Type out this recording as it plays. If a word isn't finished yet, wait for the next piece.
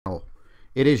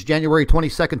It is January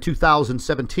 22nd,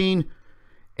 2017,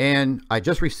 and I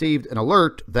just received an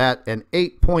alert that an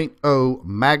 8.0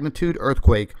 magnitude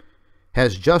earthquake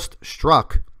has just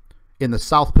struck in the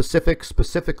South Pacific,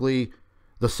 specifically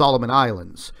the Solomon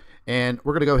Islands. And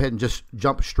we're going to go ahead and just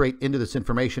jump straight into this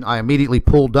information. I immediately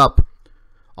pulled up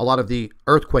a lot of the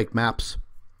earthquake maps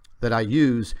that I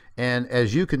use, and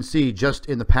as you can see, just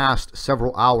in the past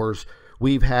several hours,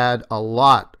 we've had a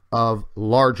lot of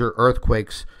larger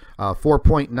earthquakes.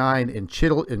 4.9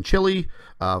 in Chile,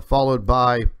 followed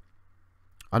by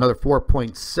another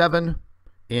 4.7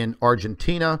 in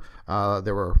Argentina.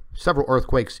 There were several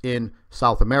earthquakes in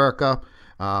South America.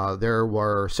 There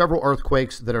were several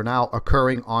earthquakes that are now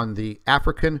occurring on the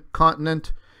African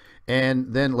continent.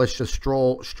 And then let's just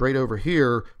stroll straight over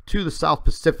here to the South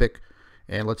Pacific,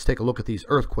 and let's take a look at these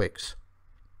earthquakes.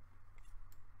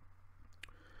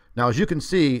 Now, as you can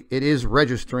see, it is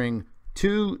registering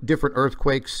two different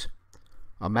earthquakes.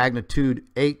 A magnitude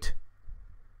 8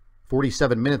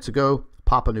 47 minutes ago,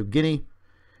 Papua New Guinea,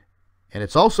 and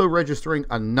it's also registering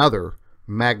another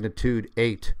magnitude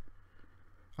 8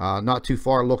 not too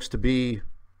far. Looks to be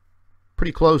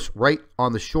pretty close, right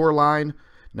on the shoreline.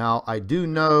 Now, I do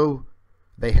know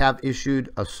they have issued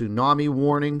a tsunami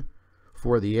warning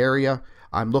for the area.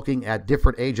 I'm looking at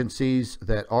different agencies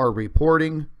that are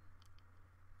reporting,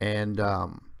 and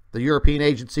the European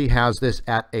agency has this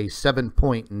at a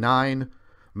 7.9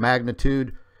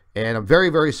 magnitude, and I'm very,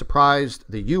 very surprised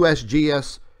the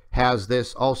USGS has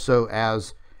this also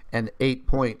as an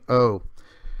 8.0.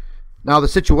 Now, the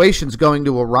situation's going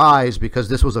to arise because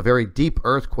this was a very deep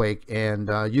earthquake, and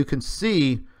you can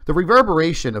see the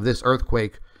reverberation of this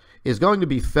earthquake is going to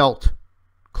be felt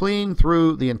clean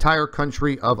through the entire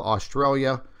country of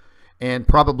Australia, and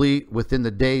probably within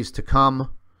the days to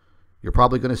come, you're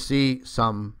probably going to see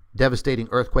some devastating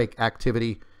earthquake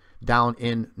activity down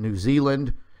in New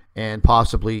Zealand and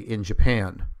possibly in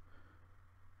Japan.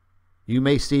 You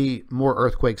may see more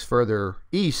earthquakes further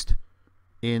east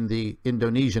in the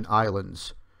Indonesian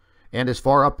islands and as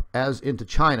far up as into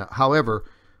China. However,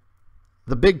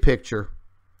 the big picture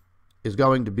is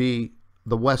going to be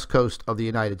the west coast of the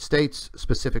United States,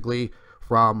 specifically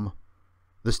from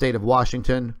the state of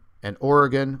Washington and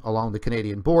Oregon along the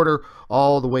Canadian border,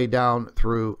 all the way down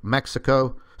through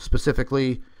Mexico,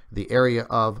 specifically the area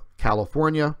of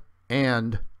California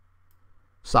and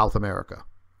South America.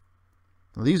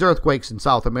 Now, these earthquakes in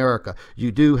South America,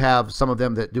 you do have some of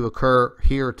them that do occur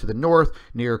here to the north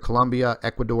near Colombia,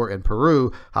 Ecuador, and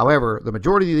Peru. However, the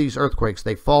majority of these earthquakes,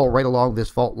 they fall right along this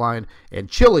fault line, and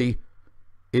Chile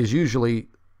is usually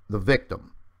the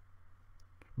victim.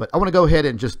 But I want to go ahead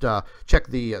and just check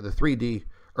the 3D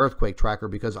earthquake tracker,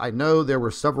 because I know there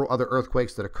were several other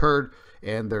earthquakes that occurred,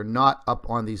 and they're not up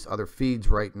on these other feeds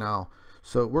right now.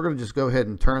 So we're going to just go ahead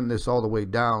and turn this all the way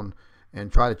down and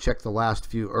try to check the last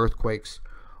few earthquakes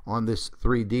on this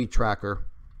 3D tracker.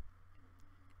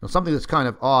 Now, something that's kind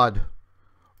of odd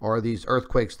are these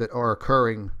earthquakes that are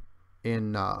occurring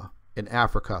in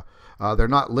Africa. They're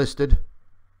not listed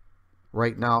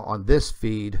right now on this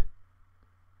feed,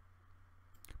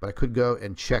 but I could go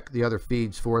and check the other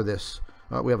feeds for this.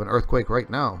 We have an earthquake right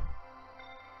now,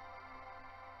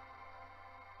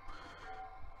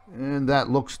 and that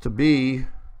looks to be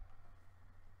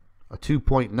a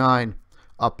 2.9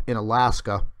 up in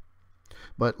Alaska.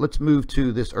 But let's move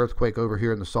to this earthquake over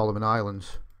here in the Solomon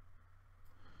Islands.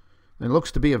 And it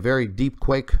looks to be a very deep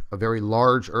quake, a very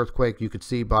large earthquake. You could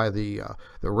see by the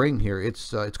ring here,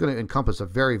 it's going to encompass a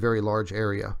very, very large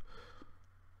area.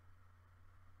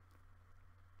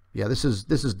 Yeah, this is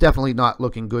definitely not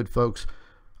looking good, folks.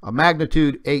 A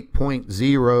magnitude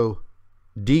 8.0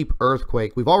 deep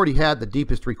earthquake. We've already had the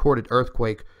deepest recorded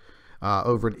earthquake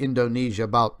over in Indonesia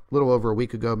about a little over a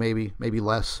week ago, maybe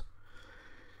less.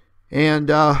 And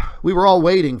we were all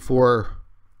waiting for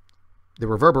the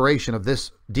reverberation of this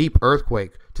deep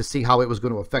earthquake to see how it was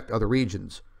going to affect other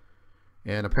regions.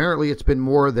 And apparently it's been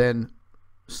more than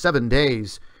 7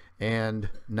 days, and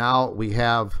now we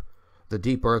have the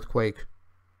deep earthquake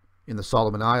in the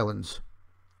Solomon Islands,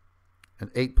 an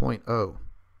 8.0.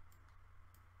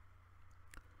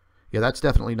 Yeah, that's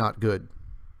definitely not good.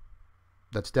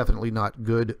 That's definitely not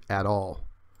good at all.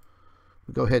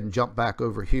 We'll go ahead and jump back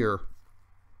over here.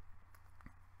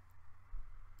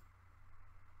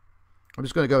 I'm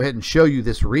just going to go ahead and show you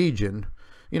this region.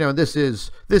 You know, this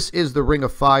is the Ring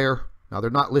of Fire. Now, they're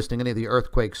not listing any of the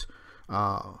earthquakes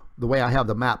the way I have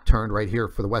the map turned right here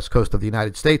for the west coast of the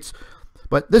United States.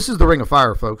 But this is the Ring of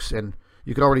Fire, folks, and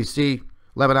you can already see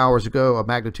 11 hours ago a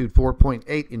magnitude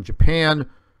 4.8 in Japan,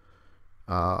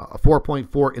 a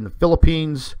 4.4 in the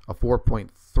Philippines, a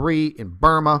 4.3 in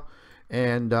Burma,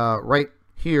 and right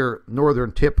here,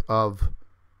 northern tip of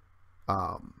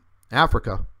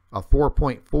Africa, a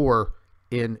 4.4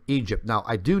 in Egypt. Now,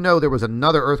 I do know there was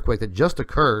another earthquake that just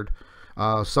occurred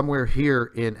somewhere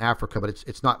here in Africa, but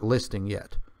it's not listing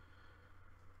yet.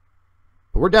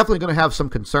 But we're definitely going to have some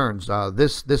concerns.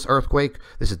 This earthquake,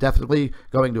 this is definitely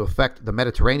going to affect the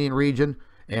Mediterranean region,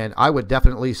 and I would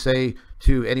definitely say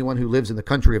to anyone who lives in the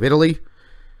country of Italy,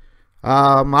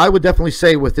 I would definitely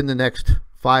say within the next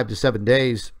 5 to 7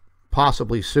 days,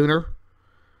 possibly sooner,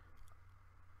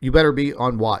 you better be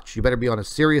on watch. You better be on a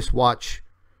serious watch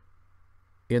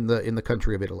in the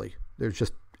country of Italy. There's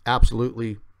just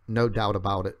absolutely no doubt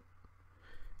about it.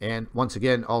 And once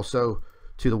again, also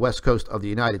to the west coast of the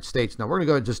United States. Now we're going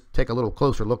to go and just take a little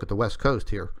closer look at the west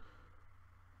coast here.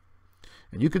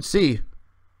 And you can see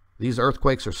these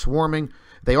earthquakes are swarming.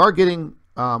 They are getting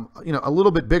a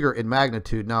little bit bigger in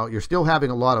magnitude. Now you're still having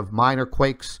a lot of minor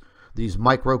quakes, these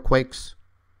micro quakes,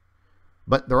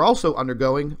 but they're also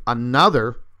undergoing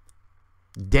another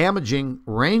damaging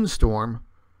rainstorm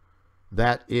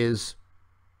that is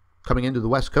coming into the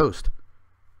west coast.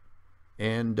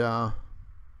 And I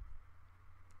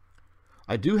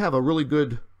do have a really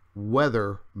good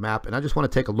weather map, and I just want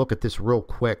to take a look at this real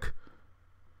quick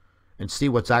and see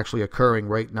what's actually occurring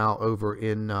right now over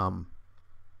in the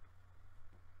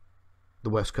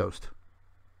west coast.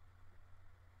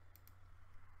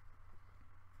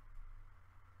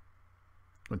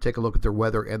 I'm going to take a look at their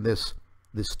weather and this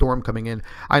storm coming in.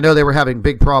 I know they were having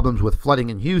big problems with flooding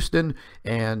in Houston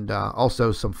and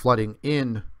also some flooding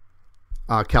in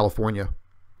California.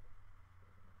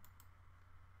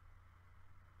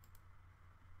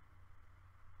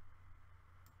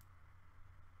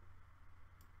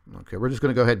 Okay, we're just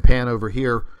going to go ahead and pan over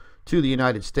here to the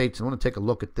United States. I want to take a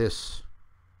look at this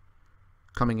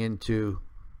coming into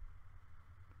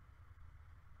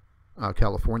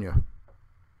California.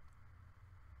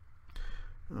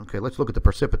 Okay, let's look at the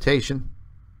precipitation.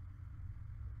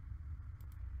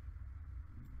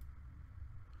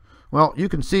 Well, you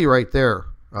can see right there,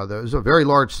 there's a very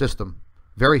large system,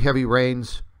 very heavy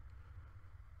rains.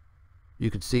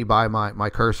 You can see by my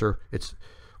cursor.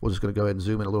 We're just going to go ahead and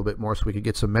zoom in a little bit more so we can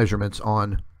get some measurements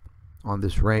on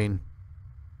this rain.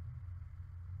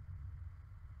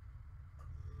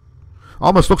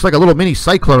 Almost looks like a little mini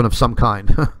cyclone of some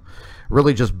kind.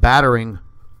 Really just battering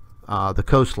the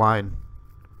coastline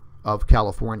of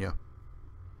California.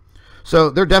 So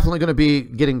they're definitely going to be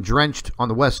getting drenched on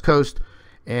the west coast,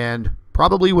 and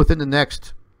probably within the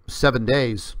next 7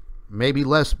 days, maybe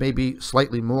less, maybe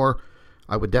slightly more,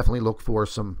 I would definitely look for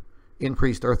some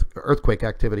increased earthquake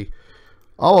activity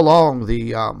all along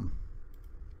the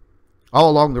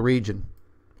region,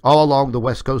 all along the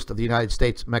west coast of the United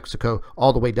States, Mexico,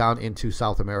 all the way down into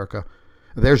South America.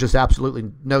 There's just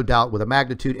absolutely no doubt, with a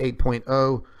magnitude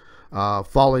 8.0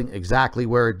 falling exactly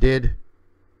where it did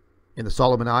in the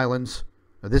Solomon Islands.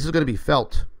 Now, this is going to be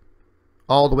felt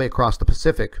all the way across the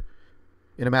Pacific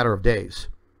in a matter of days.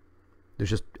 There's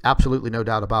just absolutely no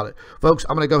doubt about it. Folks,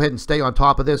 I'm going to go ahead and stay on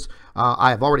top of this. I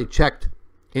have already checked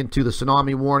into the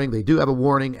tsunami warning. They do have a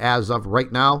warning as of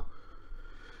right now.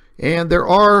 And there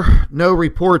are no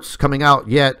reports coming out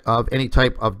yet of any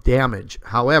type of damage.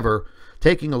 However,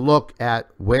 taking a look at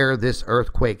where this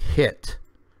earthquake hit,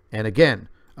 and again,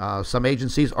 some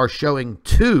agencies are showing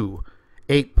 2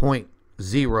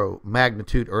 8.0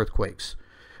 magnitude earthquakes.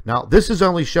 Now, this is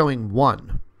only showing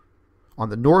 1 on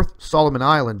the North Solomon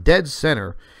Island, dead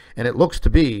center, and it looks to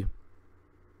be,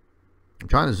 I'm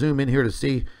trying to zoom in here to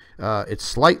see, it's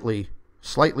slightly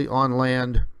on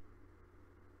land.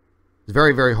 It's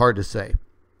very, very hard to say.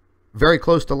 Very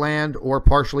close to land or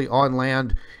partially on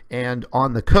land and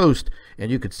on the coast,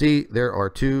 and you can see there are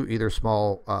 2 either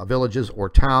small villages or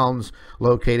towns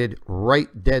located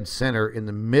right dead center in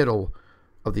the middle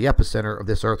of the epicenter of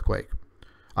this earthquake.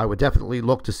 I would definitely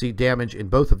look to see damage in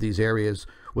both of these areas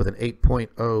with an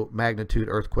 8.0 magnitude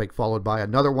earthquake followed by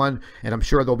another one, and I'm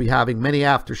sure they'll be having many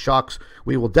aftershocks.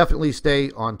 We will definitely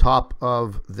stay on top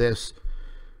of this,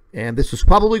 and this is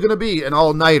probably going to be an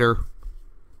all-nighter.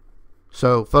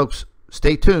 So, folks,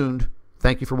 stay tuned.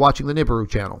 Thank you for watching the Nibiru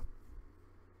channel.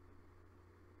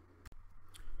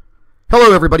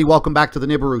 Hello, everybody. Welcome back to the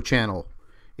Nibiru channel.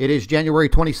 It is January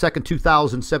 22nd,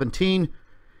 2017.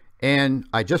 And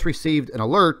I just received an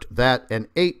alert that an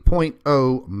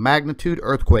 8.0 magnitude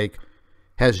earthquake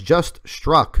has just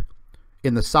struck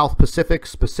in the South Pacific,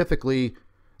 specifically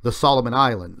the Solomon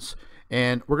Islands.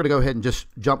 And we're going to go ahead and just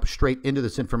jump straight into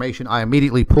this information. I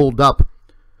immediately pulled up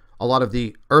a lot of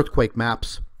the earthquake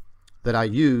maps that I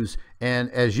use.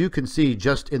 And as you can see,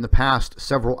 just in the past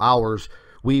several hours,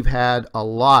 we've had a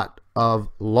lot of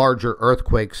larger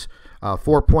earthquakes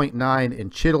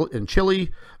 4.9 in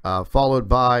Chile, followed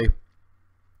by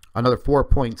another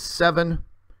 4.7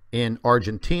 in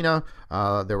Argentina.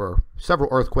 There were several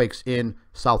earthquakes in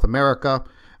South America.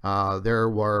 There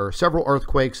were several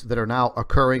earthquakes that are now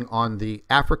occurring on the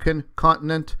African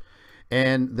continent.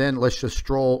 And then let's just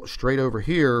stroll straight over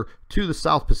here to the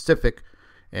South Pacific,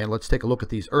 and let's take a look at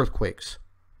these earthquakes.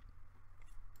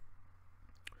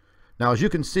 Now, as you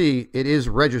can see, it is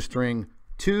registering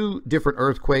 2 different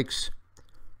earthquakes,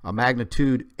 a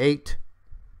magnitude 8,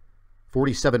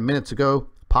 47 minutes ago,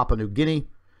 Papua New Guinea,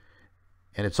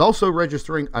 and it's also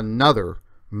registering another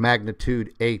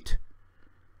magnitude 8,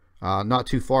 not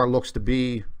too far, looks to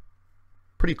be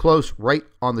pretty close, right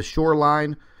on the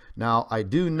shoreline. Now, I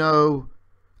do know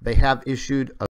they have issued a